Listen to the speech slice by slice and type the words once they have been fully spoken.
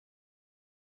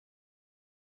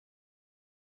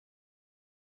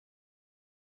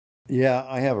Yeah,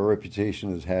 I have a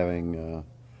reputation as having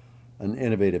an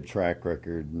innovative track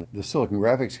record. The Silicon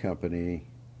Graphics Company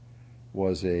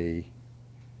was an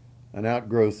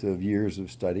outgrowth of years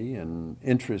of study and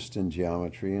interest in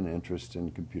geometry and interest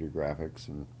in computer graphics.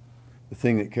 And the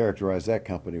thing that characterized that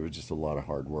company was just a lot of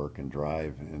hard work and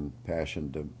drive and passion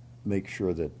to make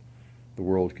sure that the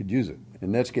world could use it.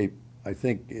 In Netscape, I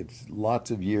think it's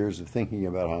lots of years of thinking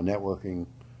about how networking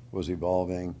was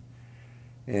evolving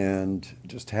and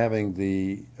just having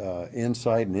the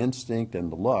insight and instinct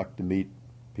and the luck to meet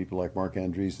people like Mark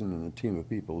Andreessen and a team of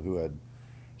people who had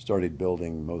started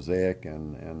building Mosaic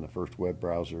and the first web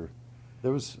browser.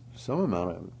 There was some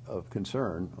amount of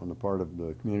concern on the part of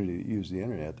the community that used the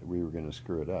internet that we were going to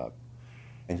screw it up.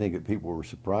 I think that people were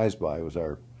surprised by was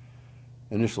our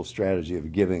initial strategy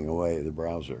of giving away the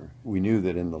browser. We knew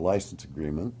that in the license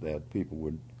agreement that people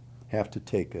would have to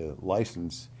take a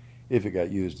license if it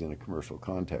got used in a commercial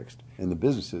context. And the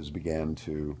businesses began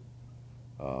to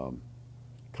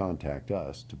contact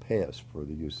us to pay us for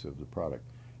the use of the product.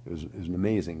 It was an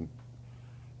amazing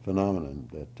phenomenon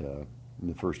that in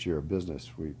the first year of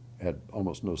business we had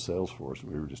almost no sales force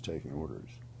and we were just taking orders.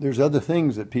 There's other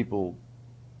things that people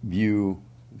view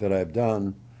that I've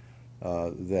done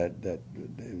that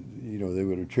you know they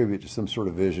would attribute to some sort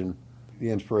of vision.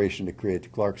 The inspiration to create the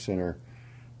Clark Center,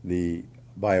 the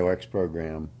Bio-X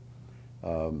program,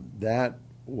 that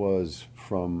was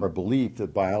from our belief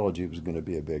that biology was going to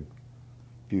be a big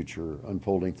future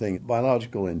unfolding thing.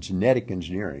 Biological and genetic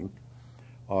engineering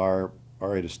are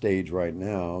at a stage right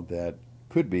now that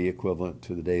could be equivalent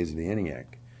to the days of the ENIAC.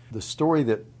 The story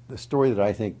that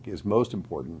I think is most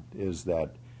important is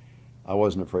that I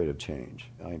wasn't afraid of change.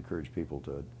 I encourage people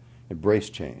to embrace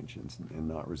change and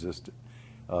not resist it.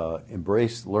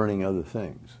 Embrace learning other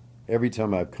things. Every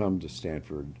time I've come to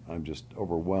Stanford, I'm just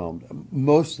overwhelmed.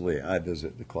 Mostly I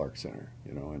visit the Clark Center,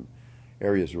 you know, and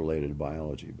areas related to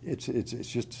biology. It's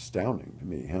just astounding to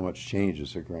me how much change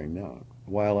is occurring now.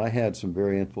 While I had some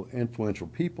very influential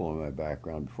people in my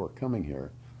background before coming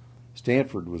here,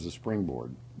 Stanford was a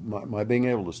springboard. My being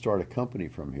able to start a company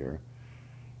from here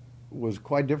was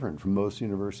quite different from most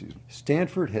universities.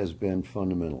 Stanford has been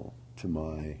fundamental to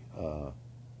my,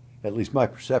 at least my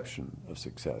perception of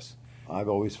success. I've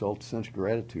always felt such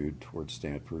gratitude towards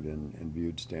Stanford and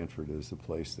viewed Stanford as the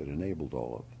place that enabled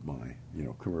all of my, you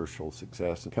know, commercial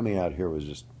success. And coming out here was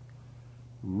just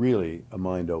really a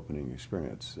mind-opening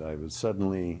experience. I was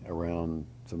suddenly around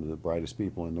some of the brightest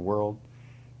people in the world,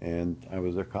 and I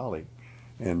was their colleague.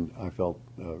 And I felt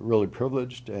really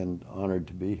privileged and honored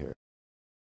to be here.